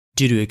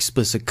Due to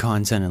explicit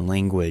content and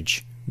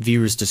language,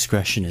 viewers'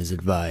 discretion is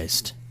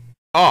advised.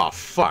 Oh,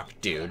 fuck,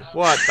 dude.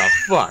 What the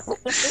fuck?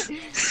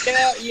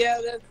 Yeah.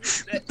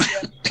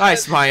 Hi,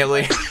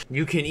 Smiley.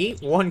 You can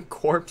eat one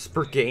corpse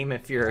per game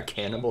if you're a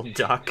cannibal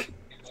duck.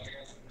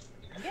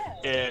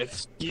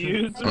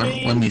 Excuse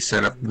me? Let me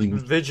set up the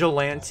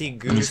Vigilante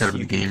Goose, set up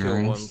you the can game kill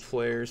one rules.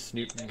 player.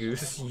 Snoop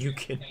Goose, you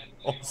can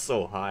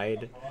also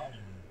hide.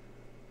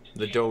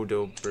 The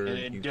dodo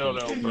bird,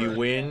 you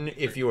win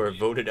if you are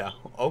voted out.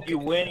 Okay, You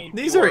win.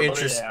 these are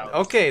interesting.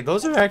 Okay,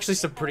 those are actually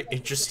some pretty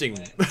interesting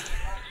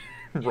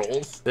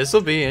roles. This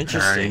will be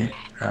interesting.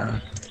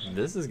 Alright,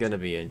 This is gonna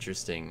be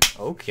interesting.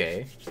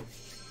 Okay.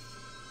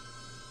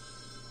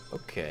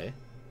 Okay.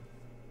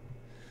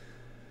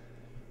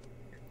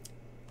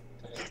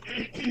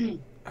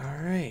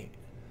 Alright.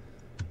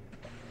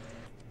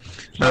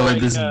 by the way,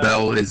 this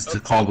bell is to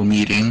call the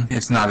meeting.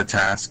 It's not a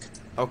task.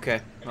 Okay.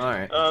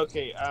 Alright.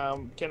 Okay,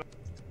 can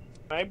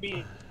I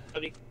be...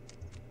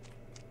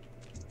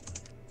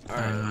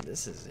 Alright,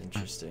 this is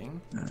interesting.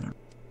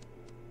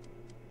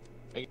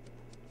 Kill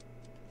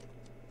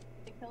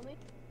me?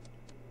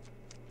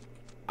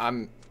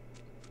 I'm...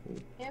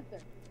 Answer.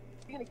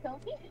 You gonna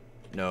kill me?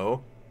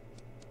 No.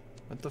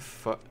 What the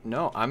fuck?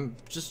 No, I'm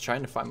just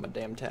trying to find my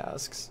damn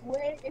tasks.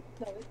 Where is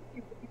no? This is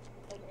you.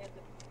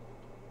 Answer.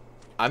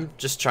 I'm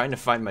just trying to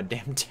find my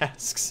damn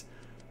tasks.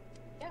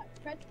 Yeah,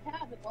 press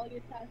tab and all your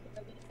tasks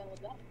are being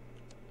doubled up.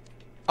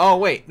 Oh,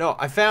 wait. No,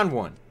 I found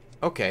one.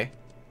 Okay.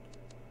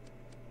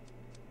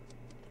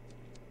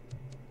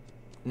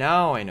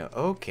 Now I know.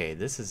 Okay,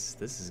 this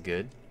is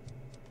good.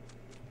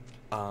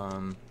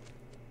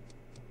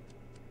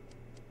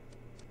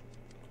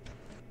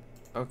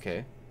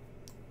 Okay.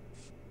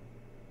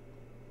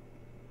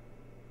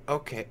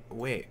 Okay,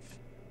 wait.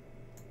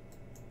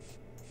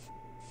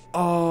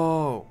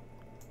 Oh.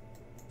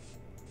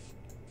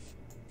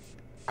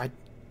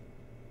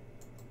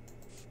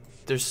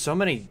 There's so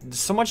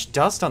much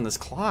dust on this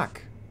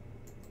clock.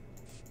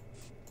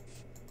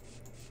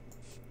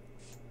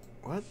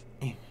 What?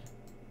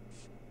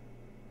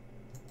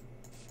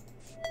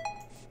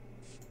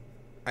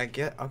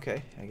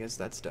 Okay, I guess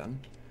that's done.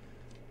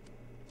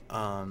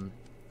 Oh,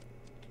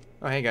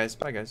 hey guys,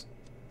 bye guys.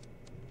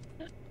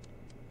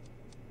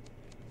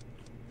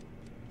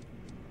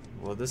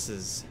 Well, this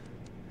is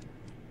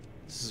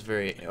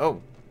very,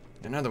 oh,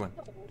 another one.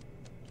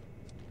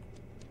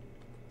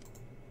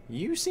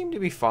 You seem to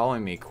be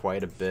following me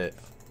quite a bit.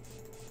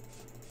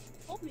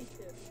 Told me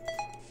to.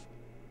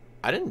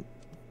 I didn't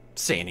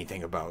say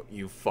anything about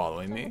you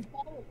following me.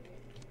 Follow me.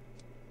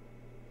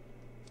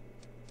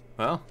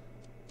 Well.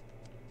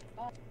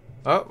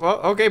 Oh, well,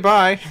 okay,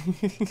 bye.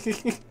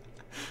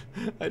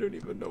 I don't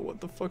even know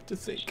what the fuck to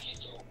think.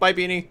 Bye,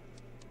 Beanie.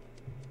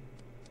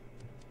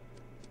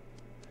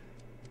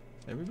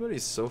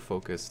 Everybody's so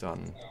focused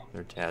on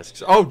their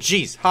tasks. Oh,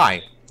 jeez,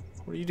 hi.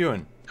 What are you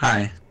doing?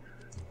 Hi.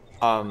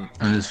 I'm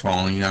just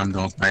following you. I'm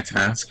done with my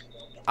task.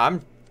 Hi,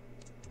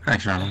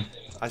 Sean.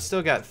 I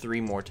still got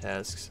 3 more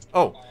tasks.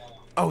 Oh,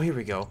 here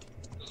we go.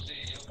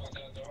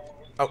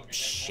 Oh,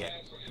 shit.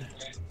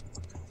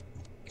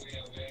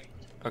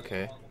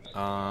 Okay.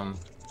 Oh.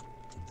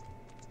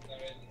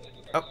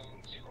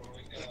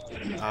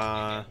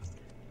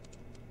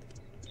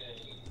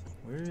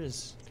 Where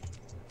is...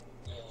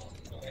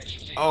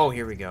 Oh,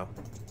 here we go.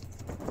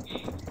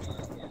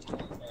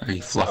 Are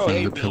you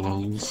fluffing the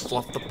pillows?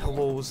 Fluff the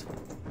pillows.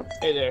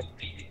 Hey there.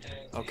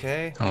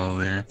 Okay. Hello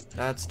there.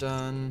 That's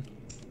done.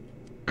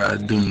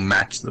 Doing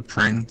match the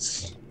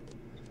prints.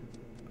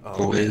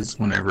 Oh, Always,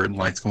 whenever the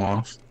lights go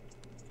off.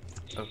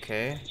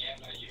 okay.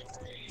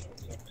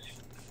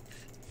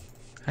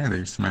 Hi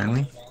there,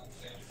 Smiley.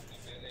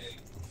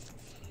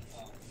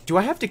 Do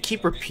I have to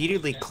keep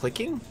repeatedly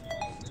clicking?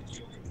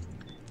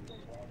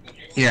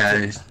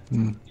 Yeah,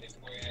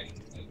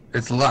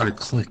 it's a lot of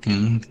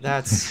clicking.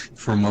 That's...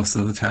 for most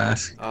of the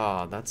tasks.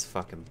 Oh, that's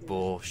fucking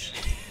bullshit.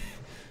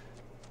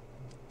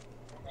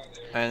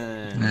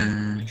 And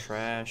then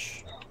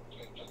trash.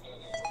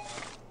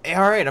 Hey,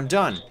 alright, I'm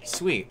done.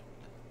 Sweet.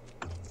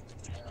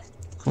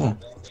 Cool.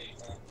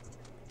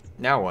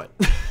 Now what?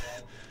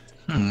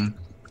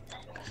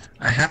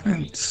 I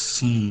haven't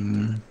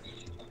seen...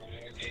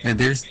 Yeah,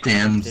 there's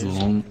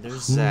Damsel.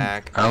 There's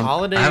Zach. I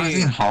haven't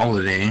seen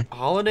Holiday.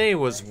 Holiday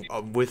was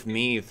with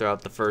me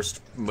throughout the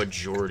first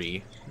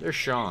majority. There's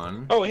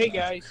Sean. Oh, hey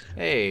guys.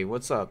 Hey,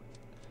 what's up?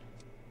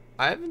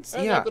 I haven't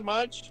seen... Yeah, Nothing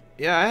much.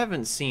 yeah, I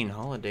haven't seen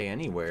Holiday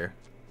anywhere.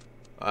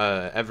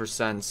 Ever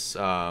since,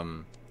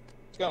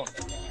 Let's go.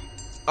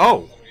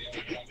 Oh!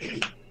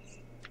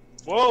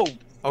 Whoa.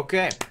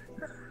 Okay.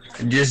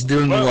 Just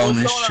doing the What's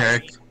wellness going on?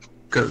 check.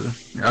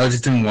 Cause I was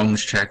just doing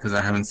wellness check because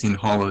I haven't seen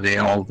Holiday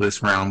all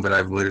this round, but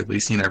I've literally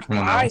seen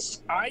everyone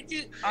else.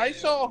 I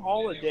saw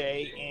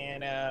Holiday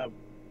and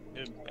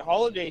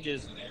Holiday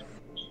just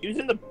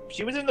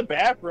she was in the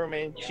bathroom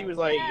and she was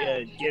like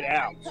get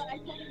out. I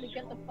told him to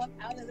get the fuck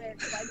out of there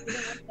because I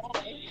didn't want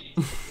to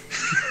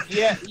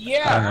die.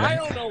 Yeah. I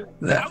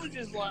don't know. I was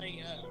just like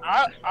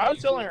I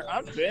was telling her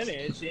I'm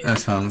finished. And That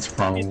sounds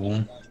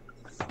probable.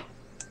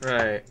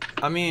 Right.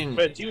 I mean,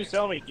 But she was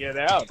telling me to get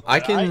out. I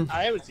but can-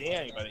 I haven't seen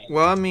anybody.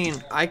 well, I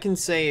mean, I can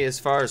say as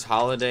far as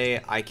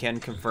Holiday, I can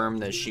confirm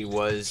that she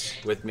was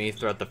with me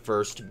throughout the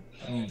first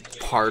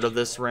part of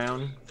this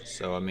round.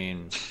 So, I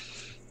mean,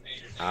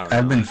 I don't know.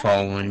 I've been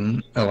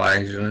following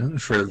Elijah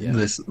for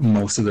this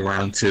most of the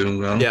round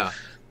too. Though. Yeah.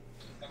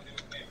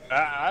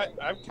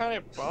 I've kind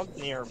of bumped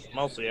near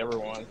mostly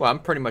everyone. Well, I'm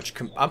pretty much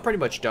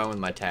done with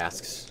my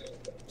tasks.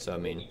 So, I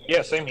mean.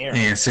 Yeah, same here.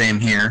 Yeah, same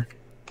here.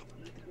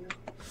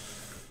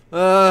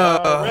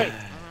 Right.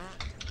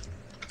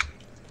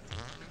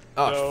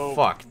 Oh So-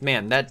 fuck,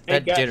 man! That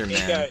dinner,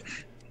 man.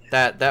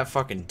 That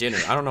fucking dinner.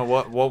 I don't know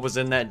what was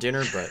in that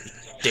dinner, but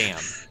damn,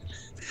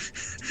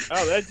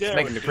 Oh, that it's dinner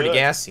making me was pretty good.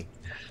 gassy.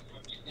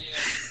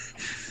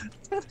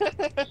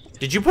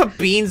 Did you put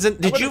beans in?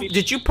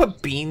 Did you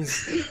put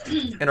beans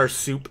in our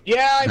soup?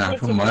 Yeah, No, I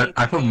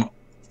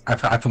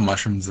put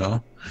mushrooms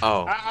though.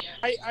 Oh,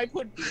 I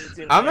put beans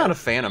in. I'm there. not a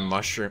fan of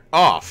mushroom.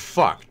 Oh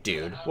fuck,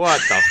 dude!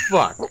 What the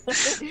fuck?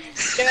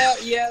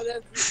 yeah.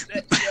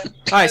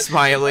 Hi,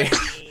 Smiley.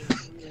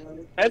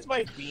 That's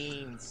my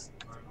beans.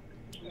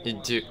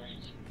 Did you?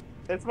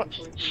 That's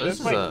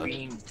is my a-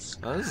 beans.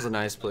 Oh, this is a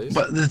nice place.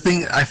 But the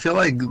thing, I feel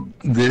like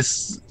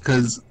this,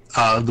 because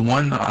the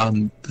one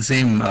on the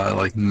same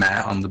like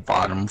mat on the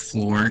bottom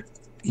floor,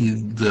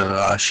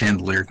 the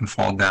chandelier can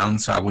fall down,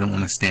 so I wouldn't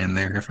want to stand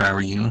there if I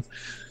were you.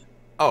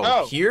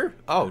 Oh, here?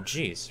 Oh,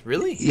 jeez,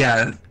 really?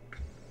 Yeah.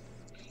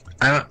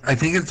 I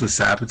think it was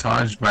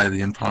sabotaged by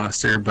the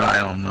imposter, but I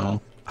don't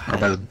know. Or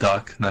by the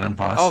duck, not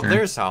imposter. Oh,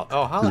 there's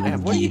Holiday.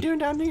 What are you doing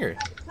down here?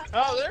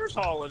 Oh, there's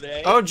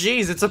Holiday. Oh,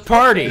 jeez, it's a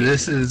party.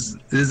 This is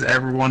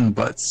everyone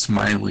but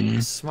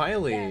Smiley.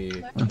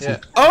 Smiley. That's Yeah.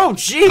 it. Oh,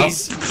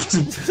 jeez.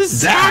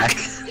 Zach!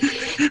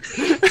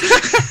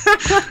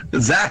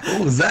 Zach,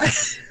 what was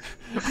that?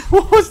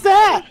 What was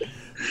that?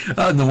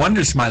 No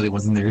wonder Smiley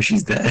wasn't there.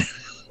 She's dead.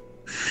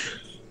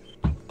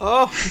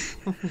 Oh,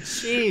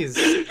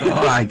 jeez.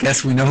 Oh, I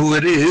guess we know who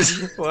it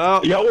is.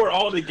 Well, Y'all were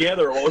all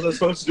together. What was I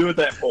supposed to do at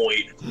that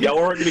point? Y'all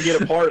weren't going to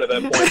get a part at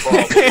that point,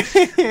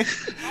 probably.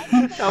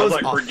 that I was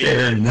like, awful. forget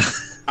Fair it.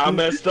 enough. I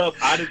messed up.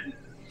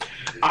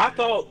 I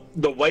thought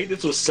the way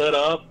this was set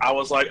up, I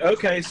was like,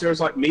 okay, so there's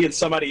like me and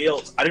somebody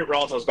else. I didn't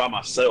realize I was by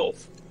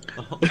myself.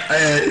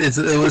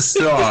 It was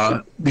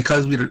still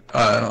because we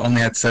only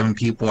had 7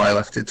 people. I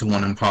left it to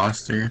one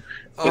imposter.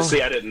 But Oh.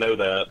 see, I didn't know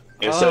that.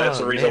 And so that's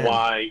the Oh, reason man.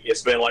 why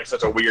it's been like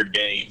such a weird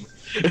game.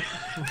 Because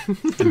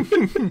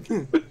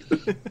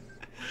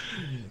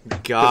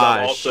I've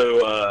Gosh.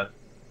 also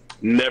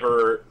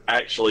never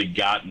actually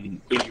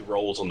gotten any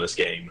roles on this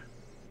game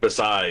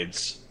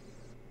besides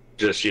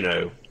just,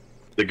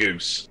 the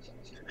goose.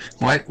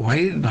 Why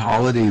did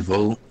Holiday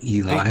vote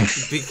Eli?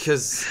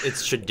 Because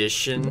it's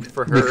tradition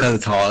for her. Because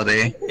it's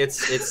Holiday.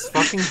 It's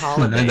fucking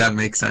Holiday. That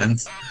makes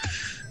sense.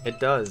 It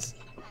does.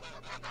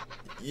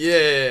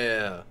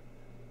 Yeah.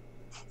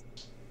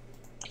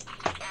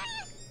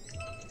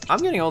 I'm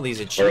getting all these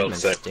Or else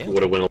achievements. that Damn.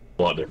 would have went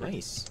a lot different.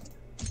 Nice.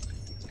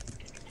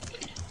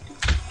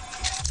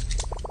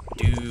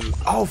 Dude.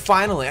 Oh,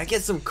 finally, I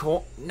get some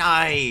coal.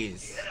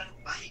 Nice.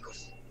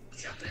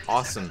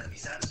 Awesome.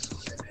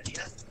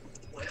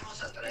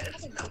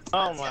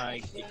 Oh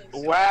my!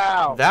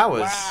 Wow. That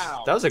was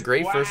Wow. that was a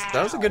great first.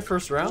 That was a good Wow.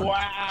 first round.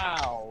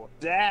 Wow,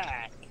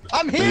 Zach.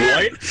 I'm here.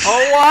 Right?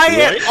 Oh,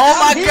 Wyatt! Right? Oh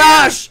my I'm here.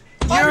 gosh!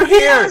 You're I'm here.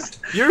 here.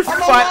 You're I'm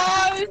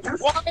fi-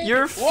 alive.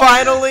 You're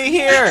finally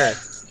here.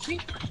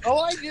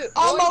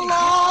 I'm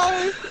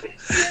alive.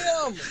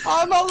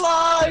 I'm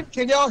alive.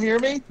 Can y'all hear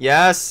me?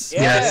 Yes.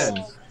 Yes.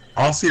 Yes.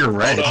 Also, you're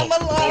right. Hold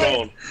I'm on. alive.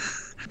 Hold on.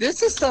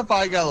 This is stuff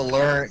I gotta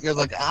learn. Cause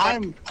like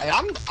I'm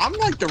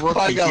like the rookie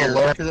I gotta here.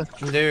 learn.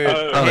 Dude.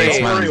 Oh, hey, hey,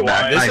 Smiley's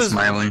back. This Hi, is-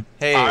 Smiley.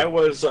 hey. I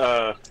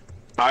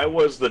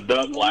was the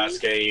duck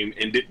last game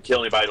and didn't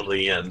kill anybody till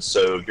the end,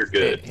 so you're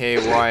good. Hey,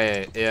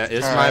 Wyatt. Yeah,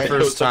 it's All my right. It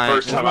was first the time.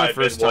 first This is time my I've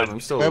first been time. one-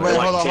 I'm still Wait, learning.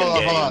 like hold on, 10 hold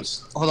on, hold on,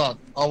 games. hold on.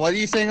 Oh, what are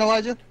you saying,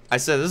 Elijah? I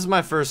said this is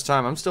my first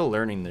time. I'm still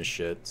learning this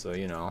shit, so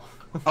you know.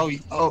 Oh,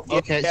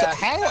 okay. Yeah.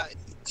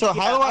 So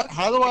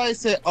how do I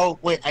say? Oh,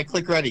 wait, I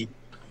click ready.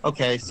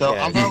 Okay, so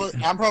Yeah.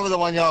 I'm probably the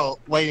one y'all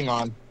waiting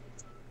on.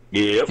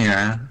 Yep.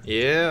 Yeah.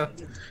 Yeah.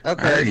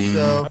 Okay, Alrighty.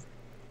 so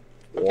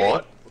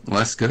What?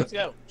 Let's go. Let's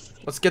go.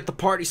 Let's get the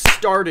party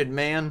started,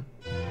 man.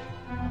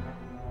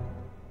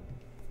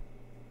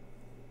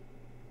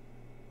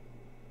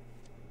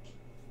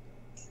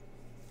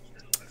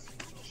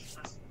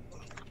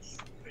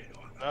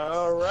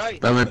 All right.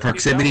 By the way,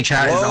 proximity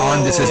chat is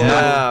on. This is not.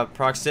 Yeah,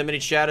 proximity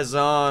chat is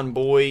on,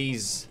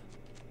 boys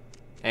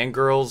and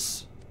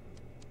girls.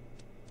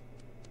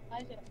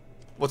 Elijah,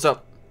 What's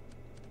up?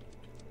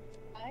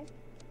 die,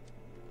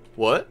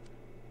 What?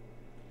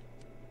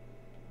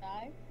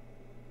 die.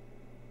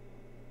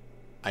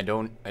 I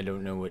don't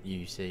know what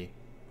you say.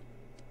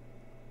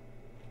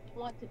 I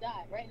want to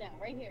die right now,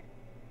 right here.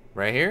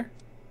 Right here?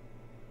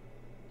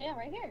 Yeah,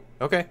 right here.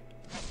 Okay.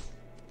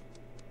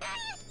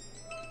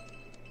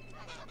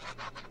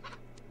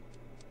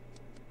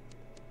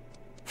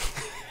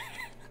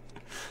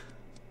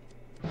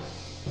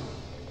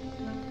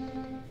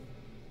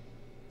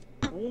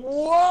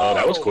 Oh,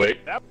 that was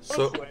quick. That was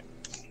So- quick.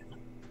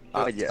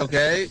 Oh yeah.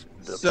 Okay,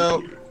 The-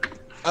 so,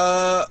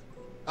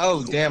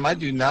 oh damn, I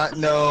do not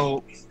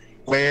know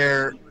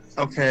where.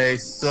 Okay,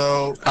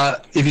 so,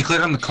 If you click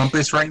on the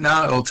compass right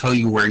now, it'll tell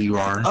you where you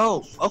are.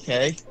 oh,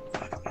 okay.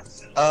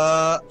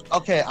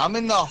 Okay, I'm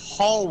in the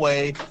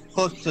hallway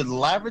close to the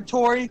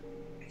laboratory,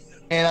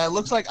 and it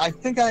looks like I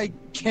think I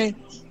came.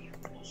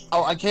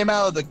 Oh, I came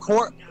out of the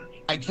court.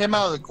 I came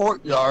out of the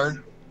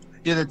courtyard,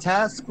 did a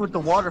task with the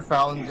water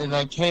fountain, and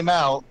I came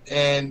out,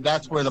 and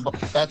that's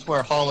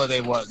where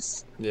Holiday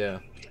was. Yeah.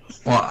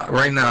 Well,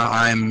 right now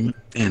I'm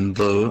in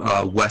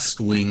the west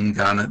wing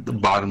down at the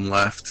bottom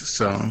left,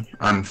 so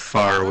I'm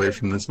far away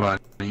from this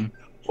body.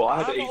 Well,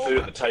 I had to eat food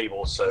at the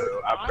table,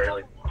 so I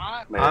barely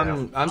made it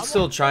out. I'm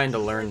still trying to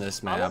learn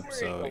this map, I'm over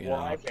so in the you know.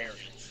 library.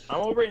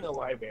 I'm over in the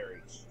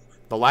library.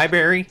 The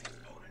library?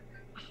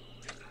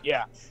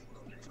 Yeah.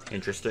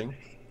 Interesting.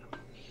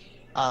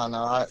 I don't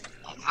know.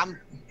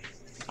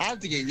 I have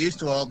to get used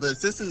to all this.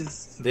 This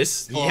is.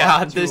 This Well, yeah, I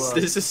have to,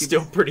 this is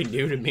still pretty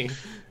new to me.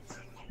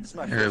 It's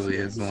not Early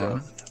as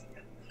one.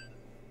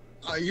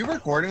 Are you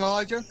recording,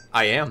 Elijah?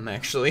 I am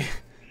actually.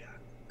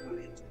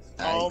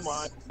 Oh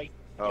Nice. my.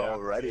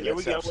 Alrighty, Here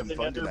we let's go have some with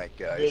fun another tonight,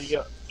 guys.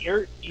 video.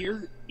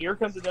 Here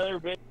comes another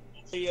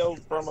video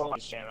from a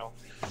channel.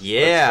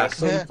 Yeah. Let's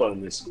have some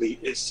fun. This meat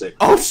is sick.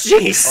 Oh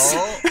jeez.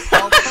 Oh,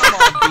 come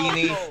on,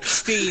 Beanie.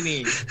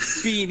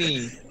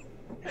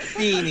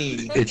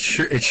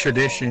 It's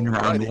tradition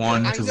round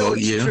one I to know vote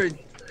it's you.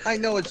 I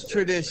know it's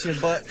tradition,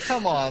 but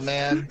come on,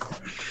 man.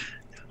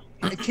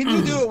 Can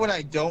you do it when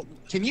I don't?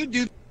 Can you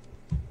do?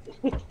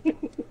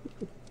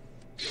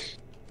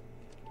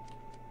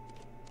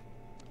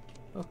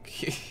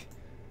 Okay.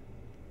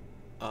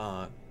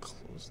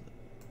 Close that.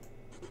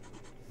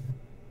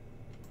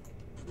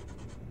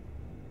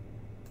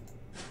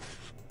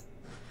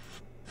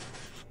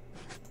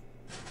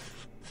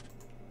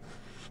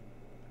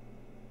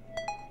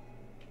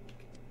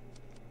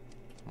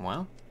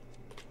 Well.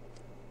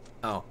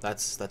 Oh,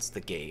 that's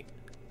the gate.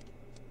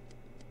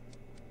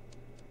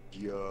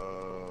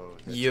 Yo.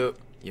 that's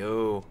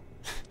Yo.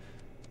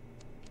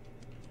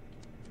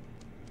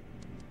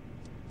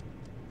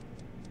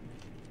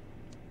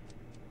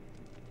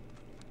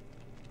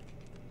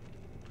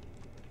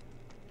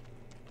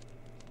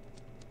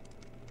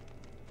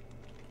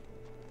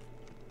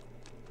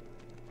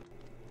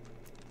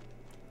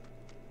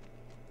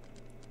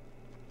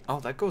 Oh,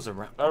 that goes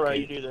around. All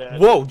right, okay. you do that.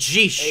 Whoa,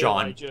 geez, Hey,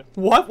 Sean. Elijah.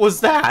 What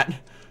was that?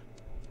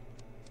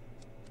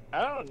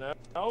 I don't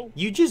know.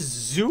 You just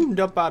zoomed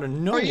up out of Are you?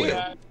 nowhere.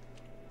 Yeah.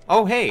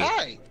 Oh, hey.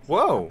 Hi.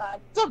 Whoa.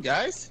 What's up,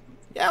 guys?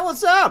 Yeah,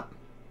 what's up?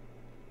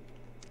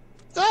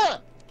 What's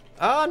up?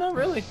 Oh, not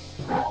really.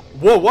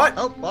 Whoa, what?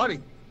 Oh, buddy.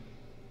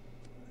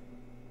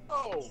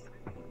 Oh.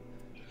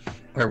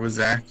 Where was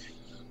Zach?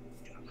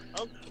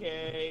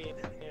 Okay.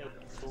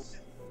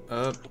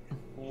 Uh,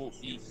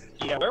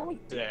 Yeah, where was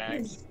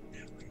that?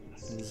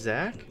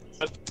 Zach?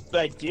 But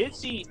I did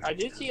see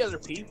other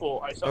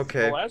people. I saw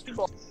Okay. the last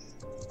people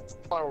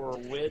I were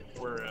with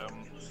were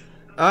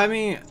I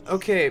mean,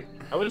 okay.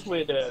 I was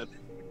with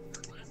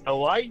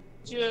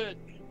Elijah,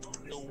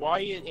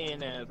 Wyatt,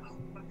 and I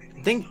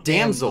think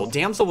Damsel.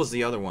 Damsel was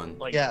the other one.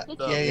 like Yeah,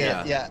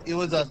 the- yeah. It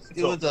was a.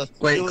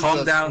 Wait,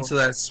 calm down so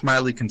that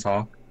Smiley can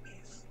talk.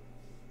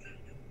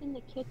 In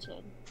the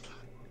kitchen.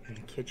 In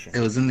the kitchen. It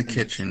was in the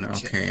kitchen,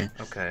 okay.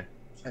 Okay.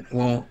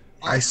 Well,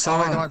 I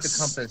saw I know at the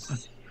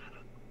compass.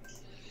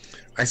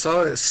 I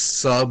saw that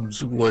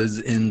Subs was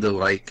in the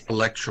like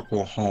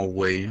electrical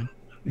hallway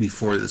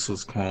before this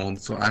was called,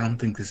 so I don't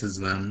think this is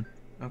them.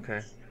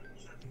 Okay.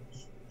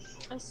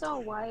 I saw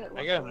Wyatt I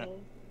walk got away.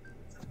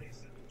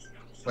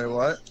 Wait,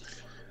 what?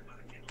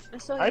 I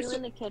saw I you saw-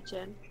 in the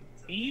kitchen.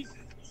 he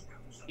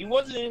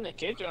wasn't in the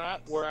kitchen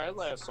where I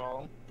last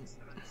saw him.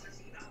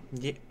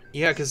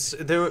 Yeah, because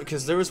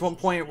there was one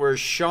point where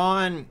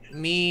Sean,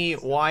 me,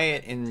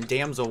 Wyatt, and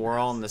Damsel were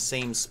all in the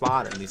same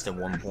spot, at least at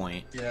one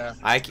point. Yeah.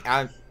 I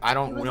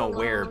don't He was know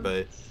where, alone.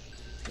 but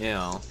you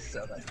know,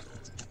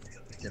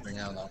 Skipping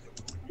out though.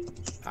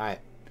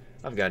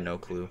 I've got no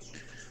clue.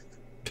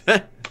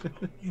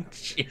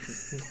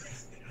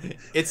 Jeez.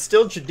 It's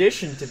still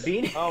tradition to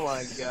be. Oh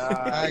my god!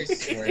 I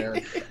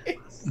swear.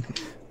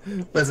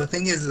 But the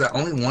thing is that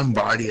only one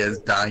body has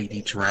died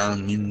each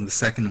round, meaning the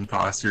second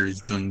imposter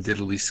is doing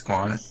diddly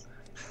squat.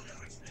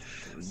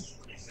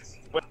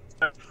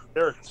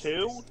 There are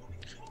two.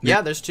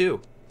 Yeah, there's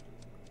two.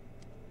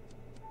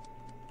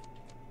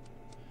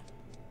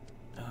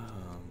 Oh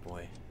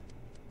boy.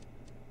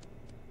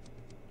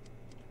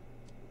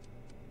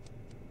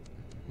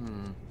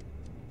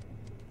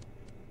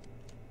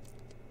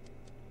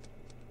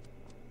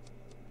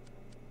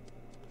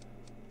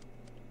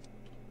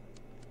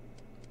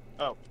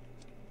 Oh.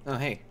 Oh,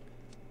 hey.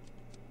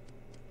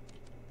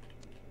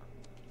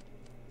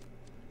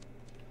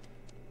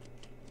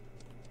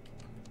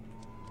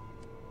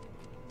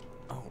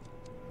 Oh,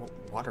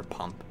 water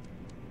pump.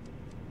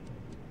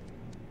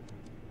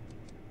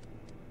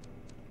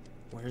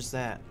 Where's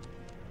that?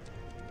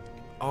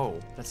 Oh,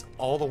 that's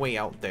all the way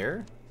out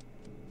there?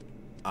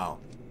 Oh.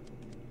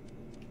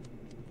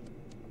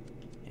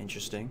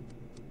 Interesting.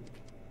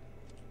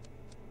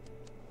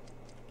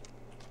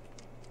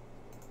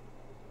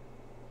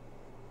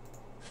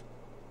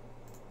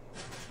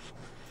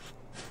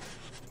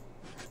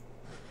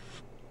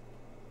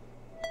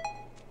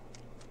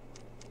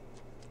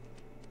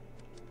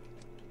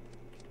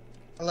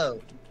 Hello.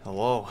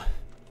 Hello.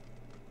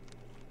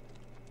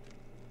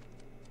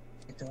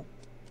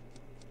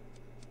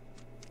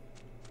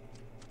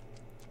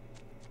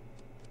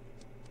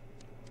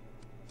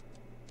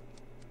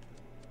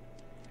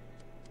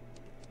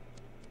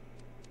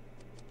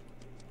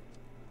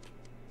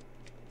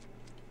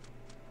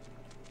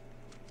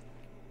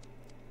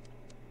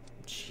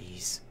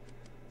 Jeez.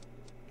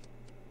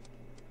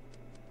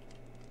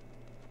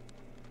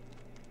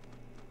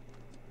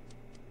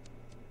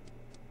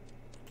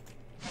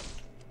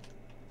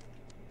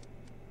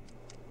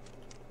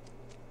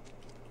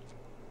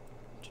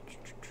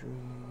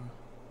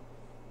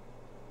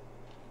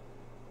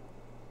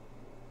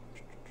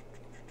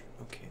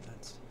 Okay,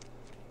 that's...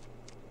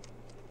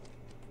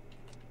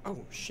 Oh,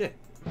 shit.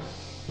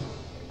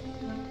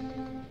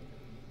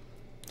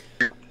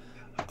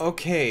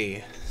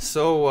 Okay,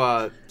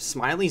 so,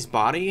 Smiley's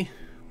body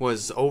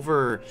was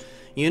over...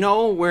 You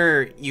know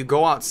where you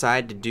go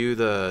outside to do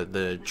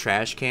the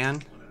trash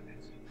can?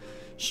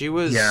 She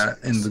was... Yeah,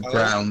 in the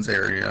grounds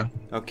area.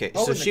 Okay,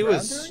 Oh, so in the she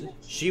grounds was... area?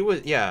 She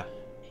was... Yeah.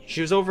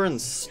 She was over in the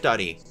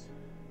study.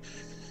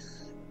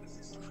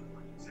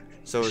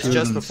 So it's She was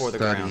just in before the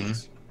study.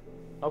 grounds.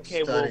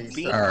 Okay, well,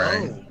 Studies.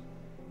 Alright.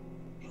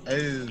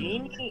 Oh.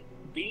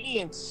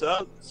 Beanie and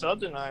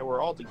Subs and I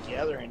were all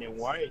together, and then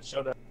Wyatt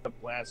showed up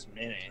last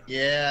minute.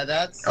 Yeah,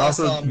 that's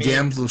Also, on me.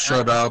 Gamble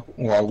showed up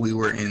while we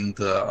were in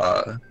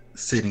the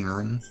sitting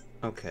room.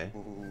 Okay.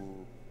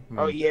 Ooh.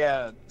 Oh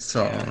yeah.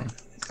 So,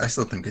 I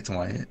still think it's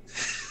Wyatt.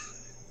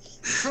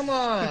 Come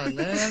on,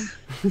 man.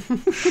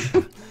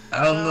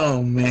 I don't know,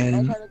 I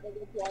man. kind of think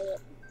it's Wyatt.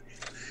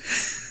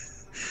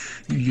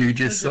 You're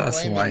just You're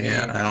sus, blaming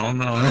Wyatt. me. I don't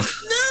know.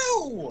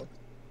 No!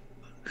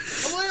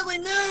 I literally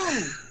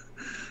knew!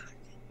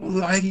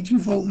 Why did you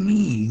vote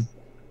me?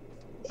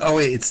 Oh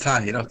wait, it's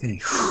tied. Okay.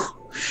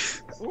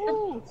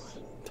 Ooh.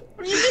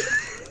 What do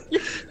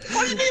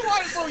you mean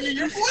why I vote you?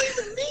 You're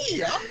blaming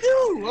me! I'm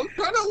new! I'm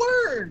trying to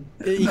learn!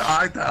 No,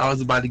 I thought I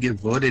was about to get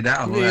voted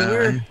out. Yeah,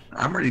 we're-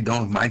 I'm already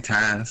done with my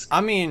task.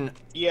 I mean,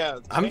 Yeah.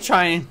 I'm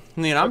trying.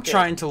 I mean, I'm Okay.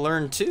 trying to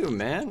learn too,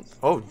 man.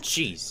 Oh,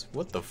 jeez.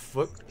 What the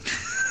fuck?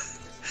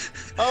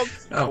 Oh,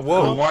 Oh,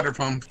 Whoa. the water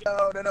pump.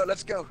 No,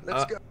 let's go.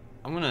 Let's go.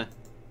 I'm gonna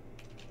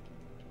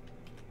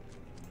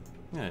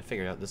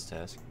figure out this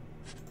task.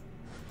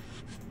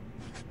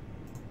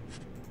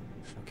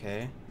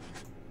 Okay.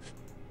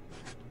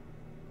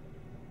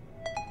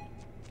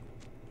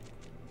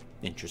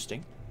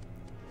 Interesting.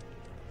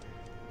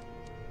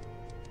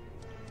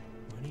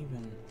 What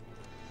even?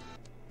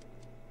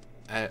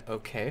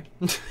 Okay.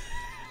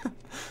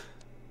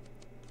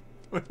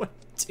 What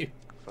do?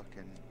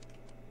 Fucking.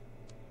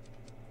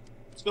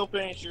 let's go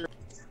finish your.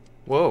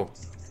 Whoa.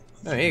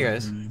 Oh, hey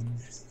guys.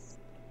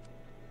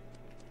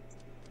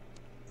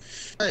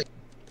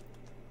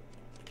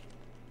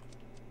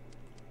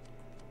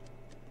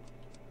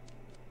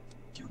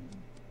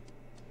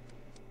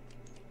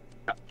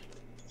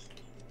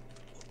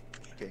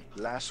 Okay,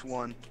 last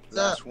one. What's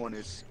up? Last one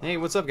is Hey,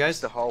 what's up, guys?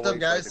 the hallway What's up, by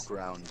guys? the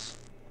grounds.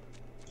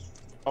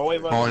 Oh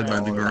wait, Hallway by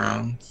the Hallway.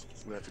 ground.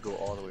 We have to go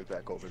all the way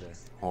back over there.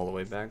 All the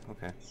way back.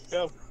 Okay.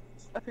 go.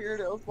 I figured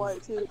it was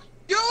Wyatt too.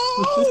 Yo!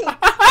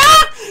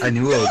 I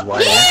knew it was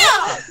Wyatt.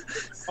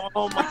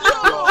 Oh my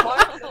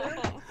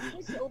god.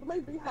 He killed me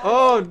behind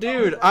Oh, me.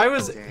 dude, I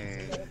was.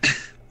 Dang.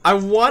 I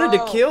wanted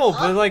to Oh, kill,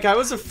 but like I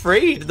was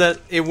afraid that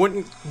it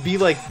wouldn't be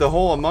like the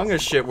whole Among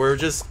Us shit where it would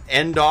just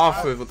end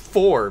off with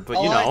 4.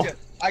 But you know,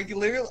 I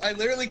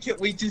literally killed.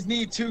 We just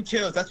need 2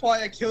 kills. That's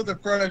why I killed in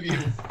front of you.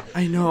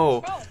 I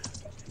know. Bro,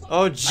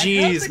 Oh I had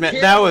jeez, the man,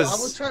 kill. that I was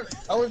was. trying.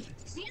 I was.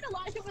 me and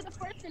Elijah were the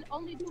first and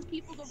only 2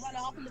 people to run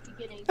off in the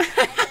beginning.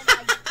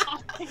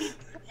 And then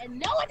and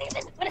no one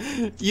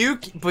even. You,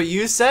 but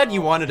you said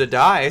you wanted to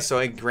die, so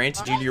I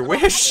granted you your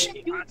wish. You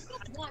didn't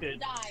want to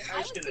die.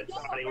 I should have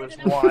thought it was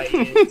This Wyatt.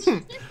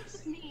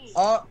 is me.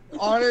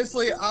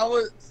 Honestly,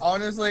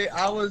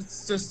 I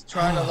was just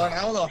trying to learn.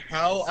 I don't know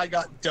how I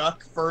got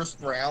duck first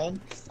round.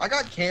 I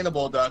got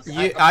cannibal duck.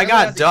 I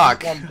got apparently I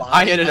duck. had to eat one body.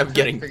 I ended up couldn't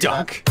getting figure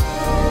that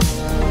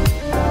duck.